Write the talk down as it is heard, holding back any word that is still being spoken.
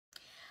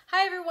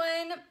Hi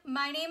everyone,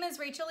 my name is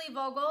Rachel Lee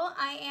Vogel.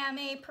 I am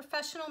a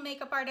professional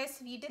makeup artist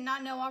if you did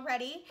not know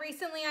already.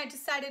 Recently I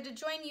decided to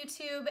join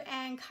YouTube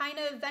and kind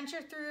of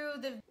venture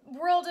through the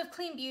world of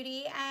clean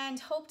beauty and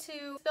hope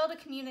to build a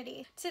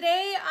community.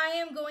 Today I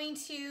am going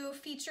to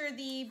feature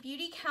the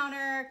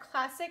Beautycounter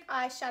Classic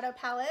Eyeshadow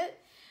Palette,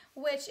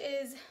 which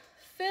is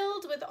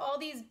filled with all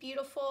these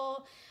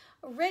beautiful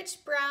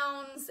rich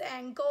browns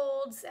and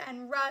golds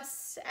and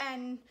rusts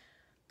and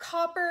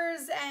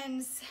coppers,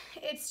 and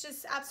it's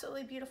just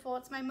absolutely beautiful.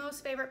 It's my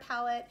most favorite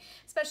palette,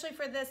 especially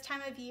for this time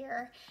of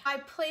year. I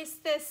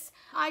placed this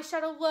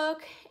eyeshadow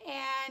look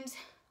and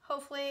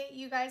hopefully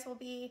you guys will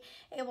be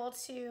able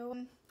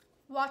to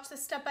watch the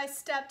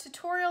step-by-step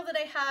tutorial that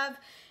I have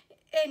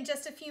in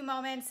just a few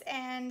moments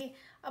and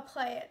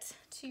apply it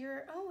to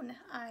your own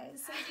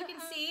eyes. As you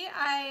can see,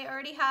 I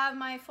already have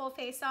my full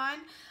face on.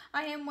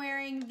 I am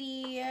wearing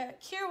the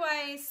Kjaer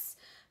Weis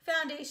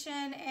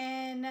foundation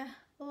in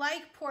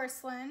Like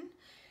Porcelain,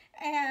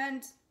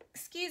 and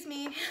excuse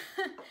me,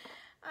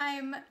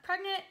 I'm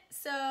pregnant,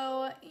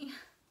 so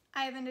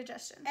I have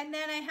indigestion. And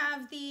then I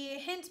have the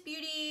Hint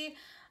Beauty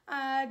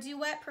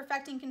Duet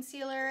Perfecting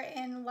Concealer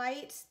in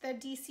Light, the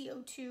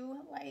DC02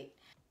 Light.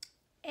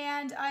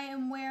 And I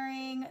am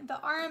wearing the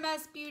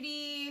RMS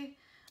Beauty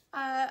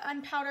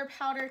Unpowder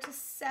Powder to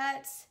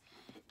Set.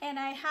 And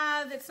I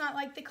have, it's not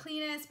like the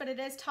cleanest, but it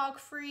is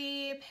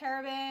talc-free,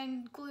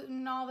 paraben,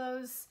 gluten, all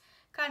those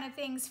kind of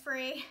things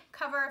free.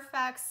 Cover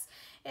FX.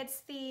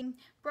 It's the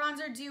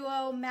Bronzer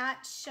Duo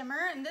Matte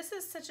Shimmer, and this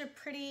is such a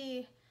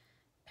pretty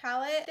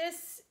palette.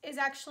 This is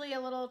actually a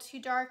little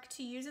too dark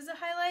to use as a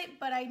highlight,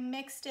 but I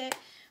mixed it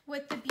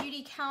with the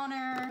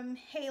Beautycounter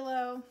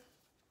Halo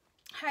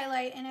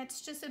highlight, and it's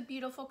just a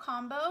beautiful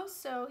combo,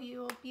 so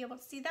you'll be able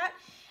to see that.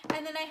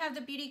 And then I have the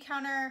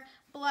Beautycounter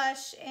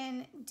blush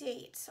in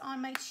Date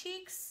on my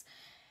cheeks.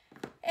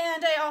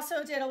 And I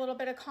also did a little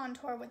bit of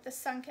contour with the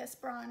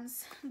Sunkissed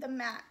bronze, the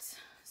matte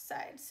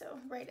side, so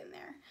right in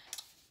there.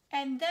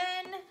 And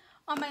then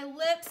on my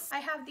lips, I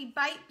have the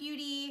Bite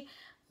Beauty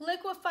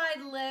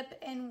Liquefied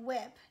Lip in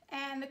Whip.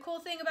 And the cool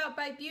thing about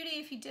Bite Beauty,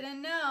 if you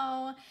didn't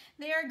know,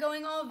 they are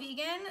going all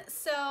vegan.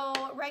 So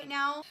right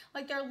now,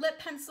 like their lip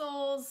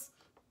pencils,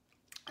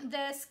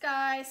 this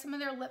guy, some of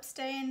their lip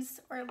stains,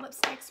 or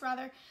lipsticks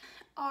rather,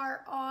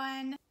 are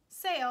on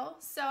sale.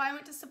 So I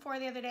went to Sephora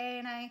the other day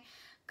and I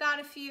got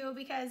a few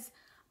because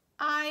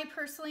I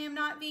personally am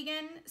not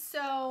vegan,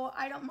 so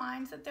I don't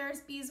mind that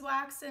there's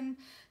beeswax in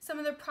some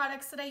of the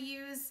products that I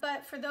use.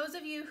 But for those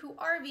of you who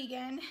are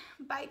vegan,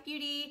 Bite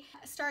Beauty,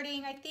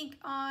 starting I think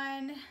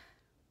on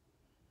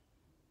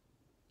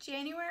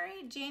January,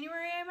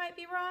 I might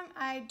be wrong.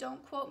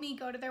 Don't quote me,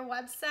 go to their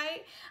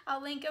website.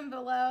 I'll link them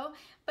below,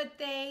 but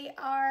they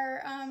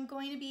are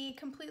going to be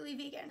completely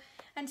vegan.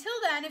 Until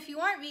then, if you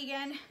aren't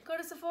vegan, go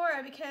to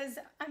Sephora because,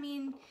 I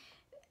mean,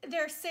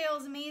 their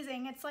sale's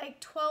amazing. It's like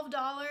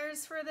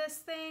 $12 for this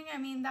thing. I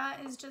mean, that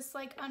is just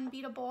like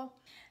unbeatable.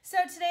 So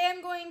today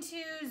I'm going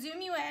to zoom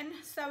you in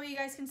so you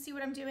guys can see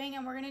what I'm doing,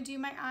 and we're gonna do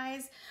my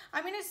eyes.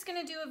 I'm just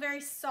gonna do a very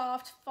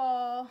soft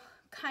fall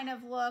kind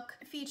of look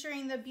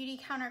featuring the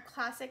Beautycounter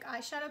Classic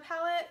Eyeshadow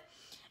Palette.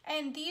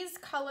 And these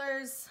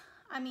colors,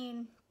 I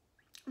mean,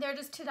 they're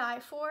just to die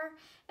for,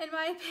 in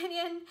my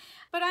opinion.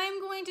 But I'm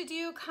going to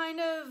do kind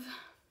of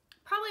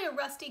probably a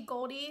rusty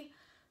goldy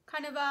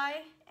kind of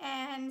eye,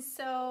 and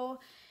so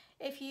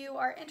if you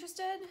are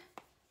interested,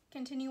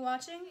 continue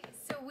watching.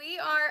 So we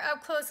are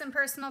up close and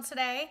personal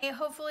today.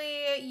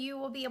 Hopefully you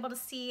will be able to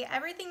see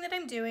everything that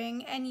I'm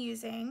doing and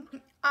using.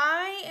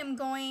 I am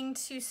going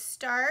to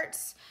start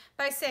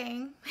by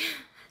saying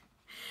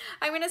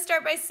I'm going to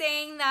start by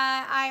saying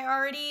that I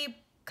already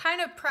kind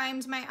of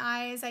primed my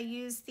eyes. I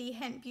used the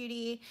Hint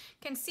Beauty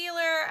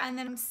concealer and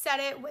then set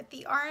it with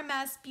the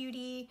RMS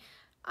Beauty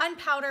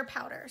Unpowder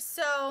Powder.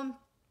 So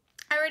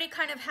I already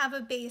kind of have a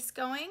base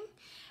going,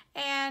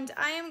 and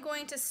I am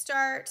going to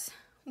start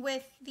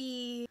with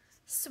the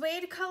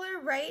suede color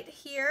right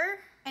here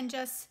and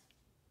just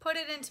put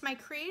it into my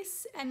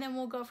crease, and then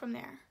we'll go from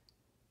there.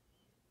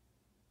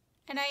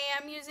 And I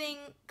am using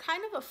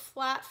kind of a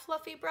flat,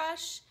 fluffy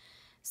brush,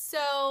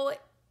 so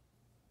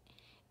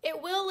it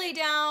will lay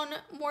down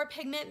more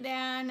pigment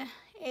than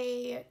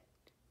a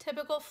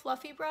typical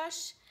fluffy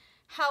brush.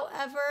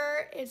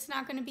 However, it's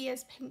not going to be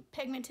as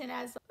pigmented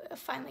as a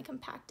finely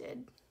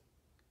compacted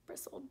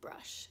bristled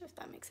brush, if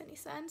that makes any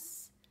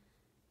sense.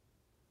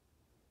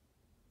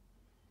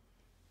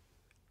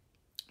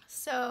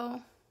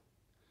 So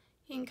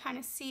you can kind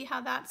of see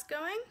how that's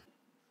going.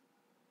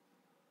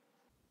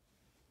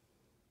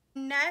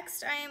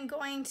 Next, I am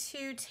going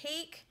to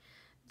take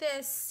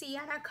this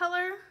sienna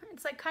color.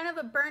 It's like kind of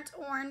a burnt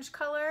orange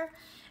color,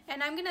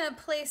 and I'm gonna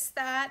place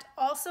that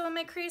also in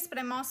my crease, but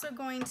I'm also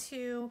going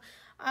to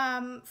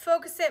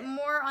focus it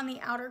more on the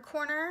outer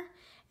corner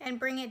and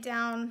bring it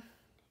down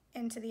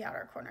into the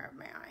outer corner of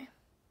my eye.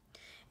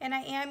 And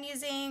I am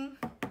using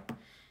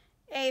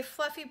a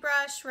fluffy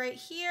brush right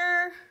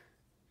here,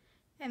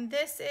 and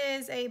this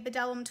is a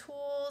Bedellum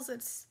Tools.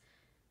 It's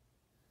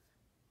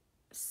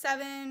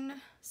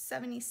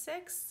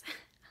 776,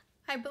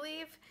 I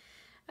believe.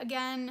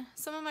 Again,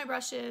 some of my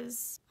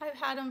brushes, I've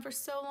had them for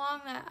so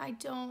long that I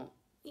don't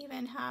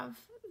even have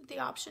the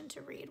option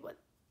to read what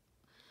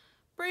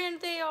brand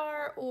they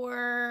are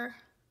or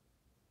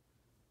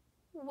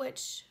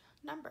which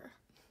number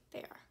they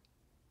are.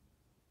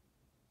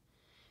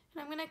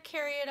 And I'm gonna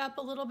carry it up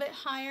a little bit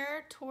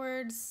higher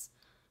towards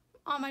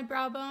on my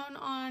brow bone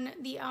on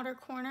the outer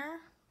corner,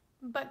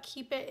 but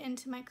keep it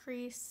into my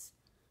crease.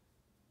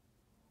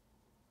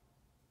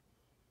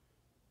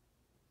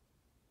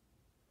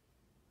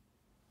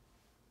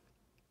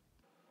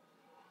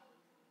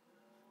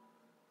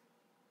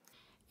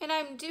 And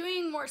I'm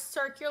doing more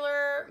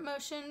circular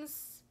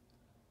motions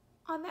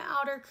on the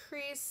outer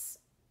crease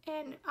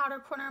and outer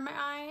corner of my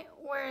eye,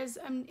 whereas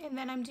and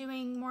then I'm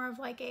doing more of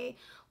like a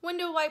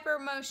window wiper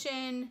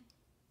motion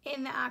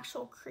in the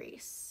actual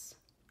crease.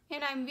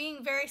 And I'm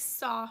being very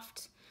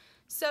soft.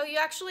 So you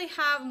actually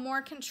have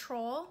more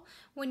control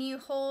when you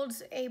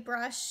hold a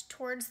brush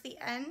towards the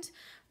end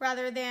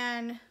rather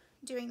than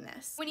doing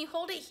this. When you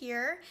hold it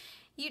here,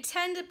 you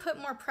tend to put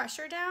more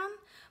pressure down,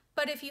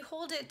 but if you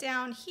hold it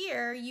down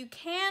here, you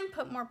can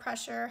put more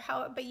pressure,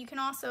 but you can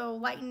also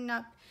lighten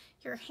up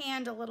your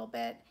hand a little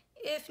bit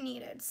if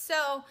needed.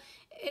 So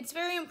it's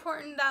very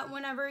important that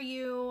whenever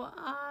you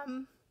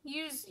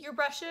use your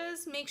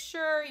brushes, make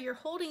sure you're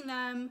holding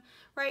them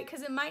right,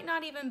 because it might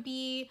not even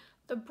be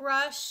the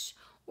brush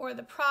or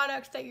the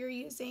product that you're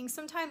using.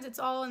 Sometimes it's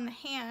all in the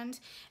hand,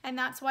 and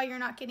that's why you're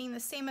not getting the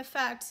same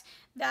effect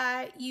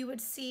that you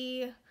would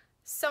see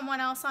someone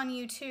else on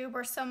YouTube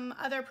or some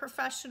other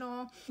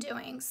professional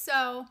doing.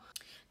 So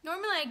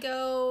normally I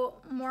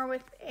go more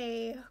with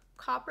a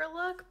copper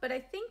look, but I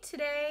think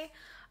today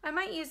I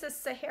might use this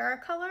Sahara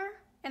color,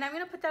 and I'm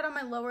gonna put that on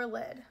my lower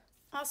lid.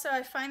 Also,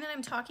 I find that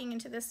I'm talking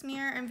into this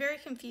mirror. I'm very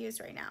confused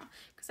right now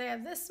because I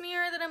have this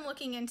mirror that I'm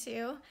looking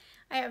into,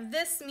 I have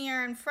this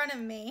mirror in front of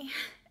me,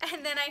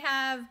 and then I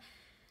have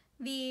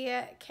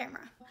the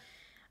camera.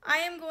 I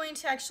am going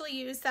to actually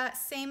use that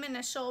same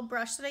initial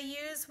brush that I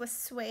used with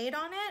suede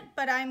on it,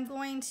 but I'm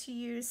going to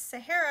use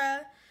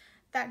Sahara,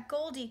 that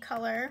goldy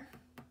color.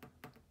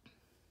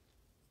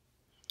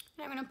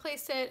 And I'm gonna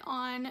place it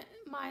on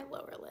my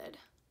lower lid.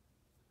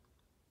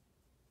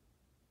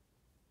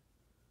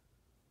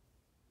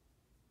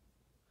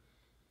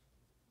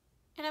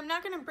 And I'm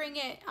not gonna bring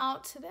it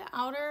out to the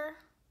outer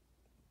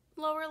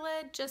lower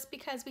lid just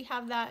because we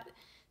have that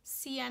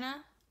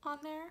sienna on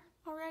there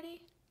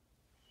already.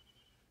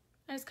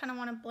 I just kind of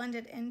want to blend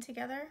it in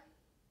together.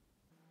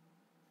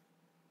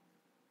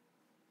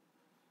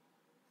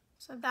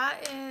 So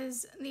that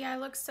is the eye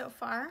look so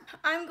far.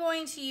 I'm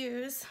going to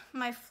use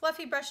my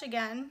fluffy brush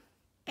again,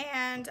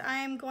 and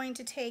I'm going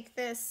to take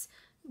this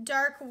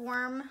dark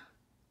warm,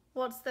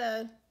 well, it's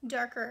the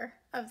darker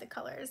of the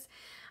colors,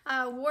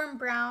 warm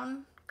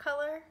brown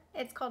color.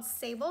 It's called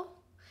Sable.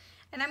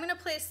 And I'm going to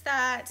place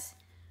that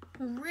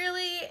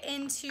really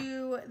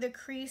into the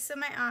crease of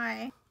my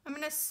eye. I'm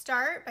going to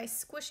start by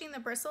squishing the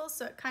bristles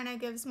so it kind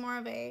of gives more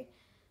of a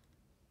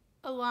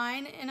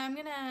line, and I'm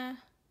going to kind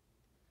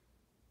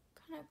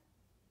of,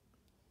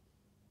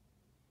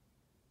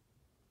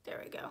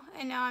 there we go.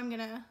 And now I'm going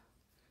to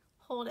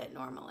hold it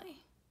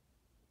normally.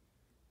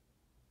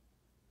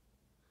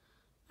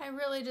 I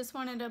really just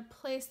wanted to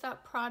place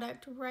that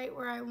product right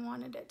where I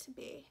wanted it to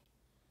be.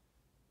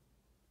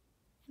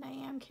 And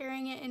I am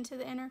carrying it into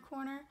the inner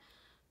corner,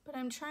 but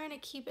I'm trying to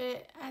keep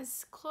it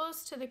as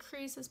close to the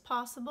crease as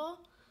possible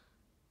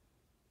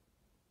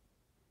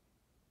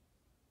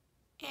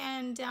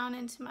and down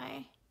into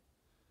my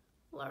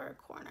lower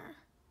corner.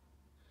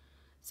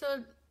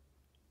 So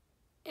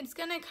it's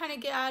gonna kind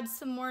of add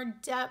some more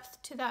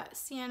depth to that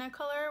sienna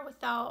color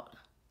without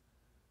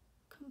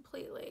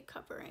completely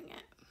covering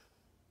it.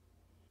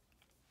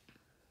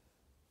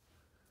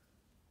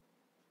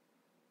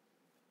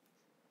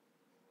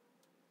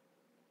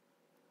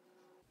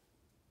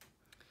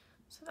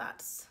 So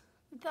that's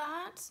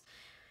that.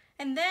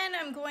 And then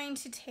I'm going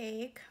to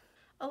take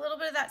a little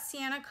bit of that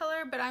sienna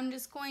color, but I'm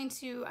just going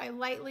to, I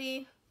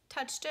lightly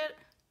touched it.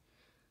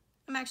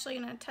 I'm actually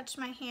gonna touch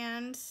my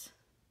hand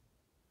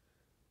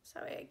so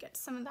I get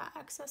some of that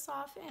excess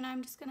off, and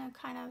I'm just gonna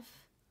kind of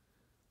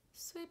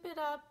sweep it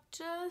up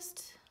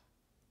just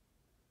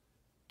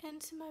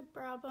into my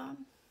brow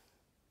bone.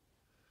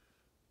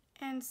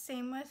 And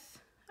same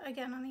with,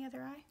 again, on the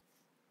other eye.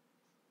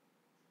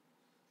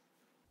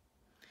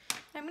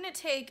 I'm gonna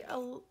take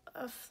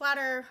a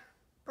flatter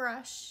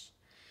brush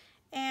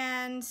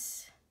and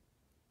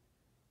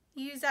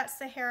use that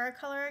Sahara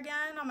color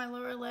again on my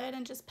lower lid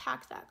and just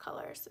pack that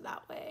color so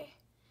that way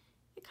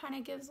it kind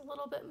of gives a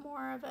little bit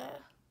more of a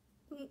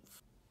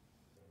oomph.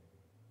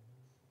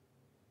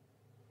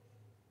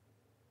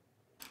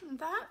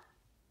 That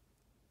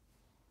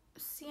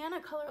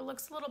sienna color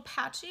looks a little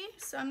patchy,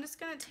 so I'm just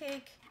gonna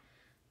take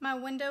my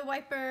window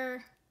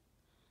wiper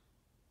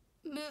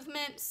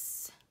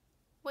movements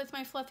with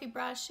my fluffy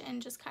brush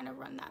and just kind of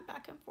run that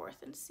back and forth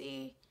and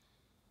see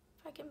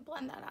if I can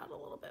blend that out a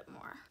little bit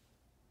more.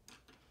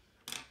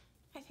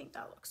 I think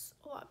that looks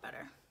a lot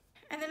better.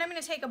 And then I'm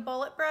gonna take a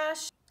bullet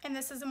brush, and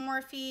this is a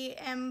Morphe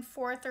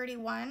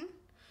M431.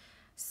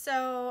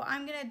 So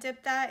I'm gonna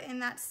dip that in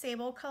that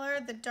sable color,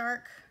 the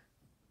dark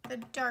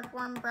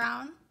warm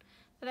brown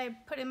that I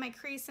put in my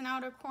crease and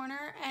outer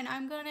corner, and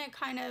I'm gonna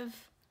kind of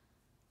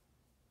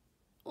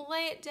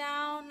lay it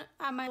down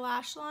at my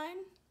lash line.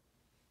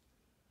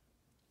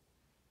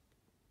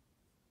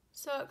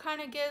 So it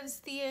kind of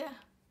gives the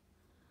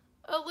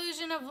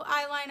illusion of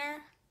eyeliner,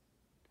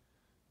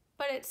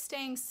 but it's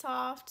staying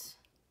soft.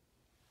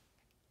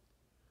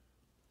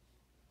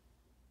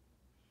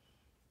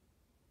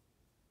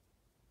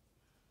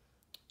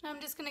 I'm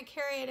just going to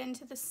carry it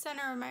into the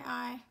center of my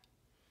eye.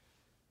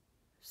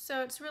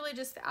 So it's really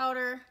just the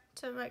outer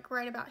to like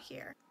right about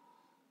here.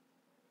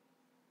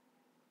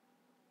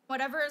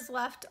 Whatever is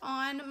left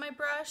on my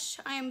brush,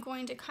 I am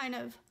going to kind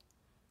of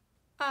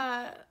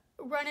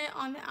run it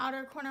on the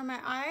outer corner of my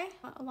eye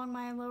along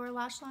my lower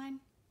lash line.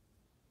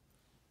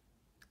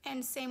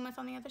 And same with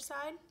on the other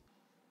side.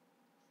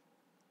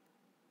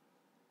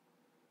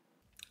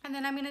 And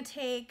then I'm going to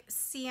take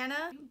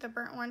Sienna, the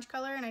burnt orange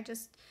color, and I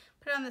just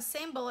put it on the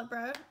same bullet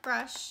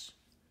brush.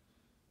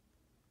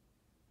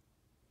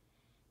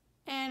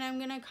 And I'm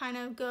going to kind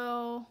of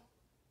go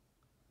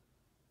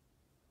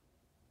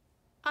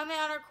on the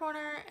outer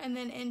corner and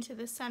then into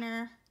the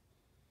center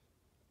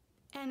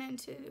and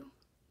into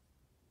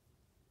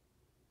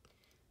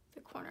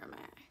the corner of my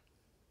eye.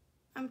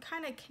 I'm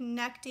kind of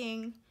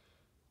connecting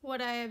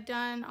what I have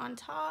done on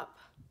top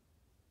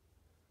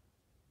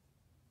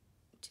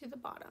to the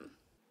bottom.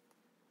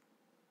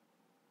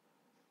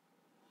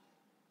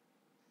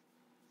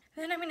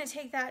 Then I'm going to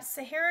take that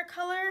Sahara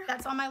color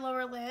that's on my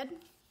lower lid.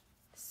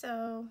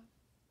 So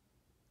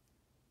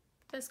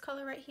this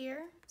color right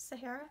here,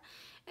 Sahara.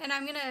 And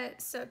I'm going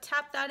to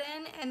tap that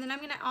in, and then I'm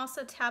going to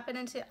also tap it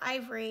into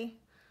Ivory,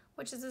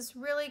 which is this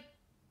really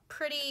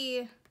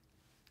pretty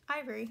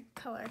ivory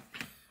color.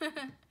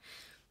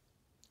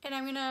 And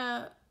I'm going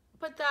to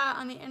put that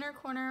on the inner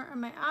corner of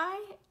my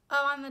eye,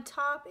 on the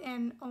top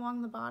and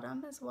along the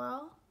bottom as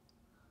well.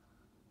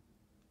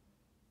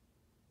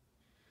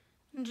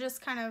 And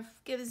just kind of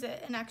gives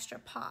it an extra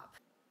pop.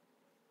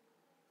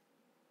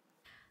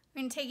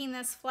 I'm taking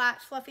this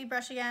flat, fluffy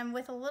brush again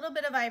with a little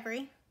bit of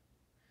ivory.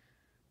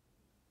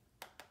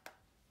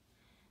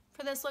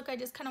 For this look, I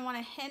just kind of want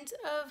a hint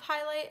of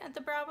highlight at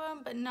the brow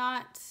bone, but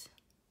not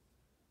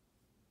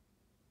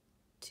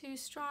too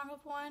strong of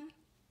one.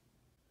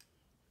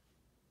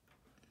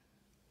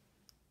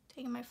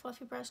 Taking my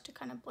fluffy brush to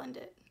kind of blend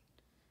it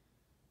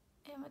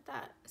in with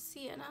that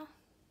sienna.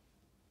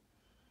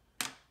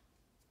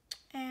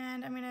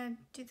 And I'm gonna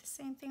do the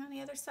same thing on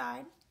the other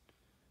side.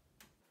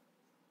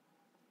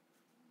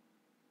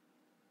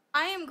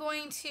 I am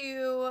going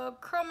to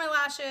curl my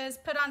lashes,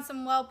 put on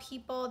some Well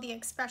People, the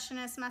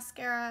Expressionist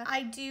mascara.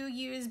 I do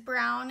use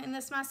brown in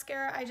this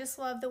mascara. I just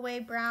love the way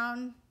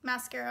brown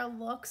mascara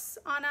looks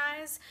on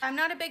eyes. I'm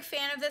not a big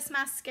fan of this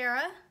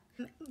mascara,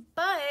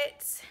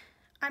 but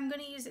I'm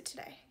gonna use it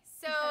today.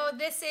 So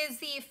this is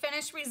the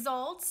finished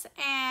result,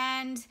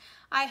 and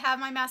I have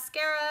my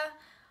mascara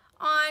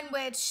on,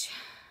 which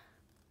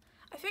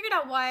I figured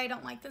out why I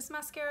don't like this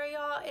mascara,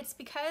 y'all. It's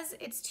because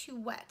it's too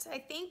wet. I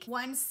think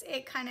once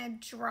it kind of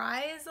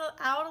dries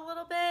out a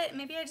little bit,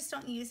 maybe I just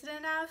don't use it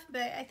enough,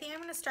 but I think I'm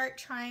gonna start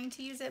trying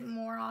to use it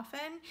more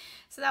often.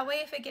 So that way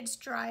if it gets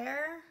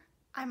drier,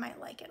 I might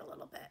like it a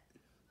little bit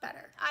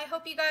better. I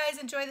hope you guys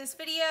enjoy this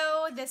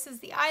video. This is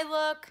the eye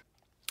look.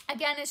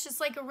 Again, it's just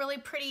like a really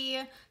pretty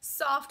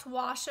soft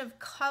wash of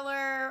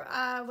color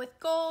with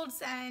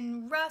golds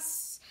and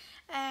rusts,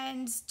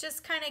 and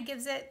just kind of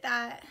gives it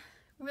that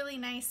really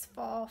nice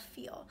fall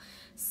feel.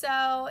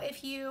 So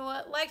if you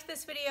liked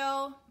this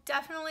video,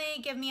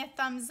 definitely give me a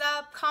thumbs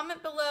up.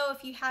 Comment below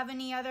if you have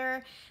any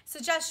other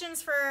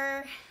suggestions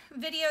for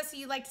videos that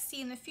you'd like to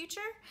see in the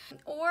future,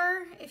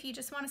 or if you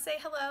just want to say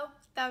hello,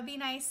 that would be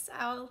nice.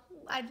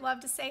 I'd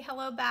love to say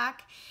hello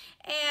back.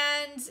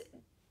 And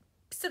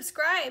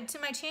subscribe to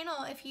my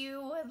channel if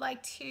you would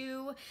like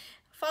to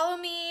follow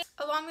me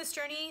along this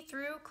journey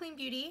through clean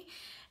beauty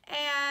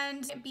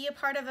and be a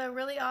part of a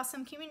really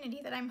awesome community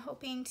that I'm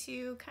hoping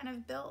to kind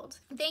of build.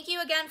 Thank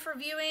you again for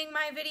viewing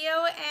my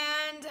video,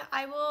 and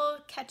I will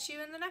catch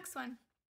you in the next one.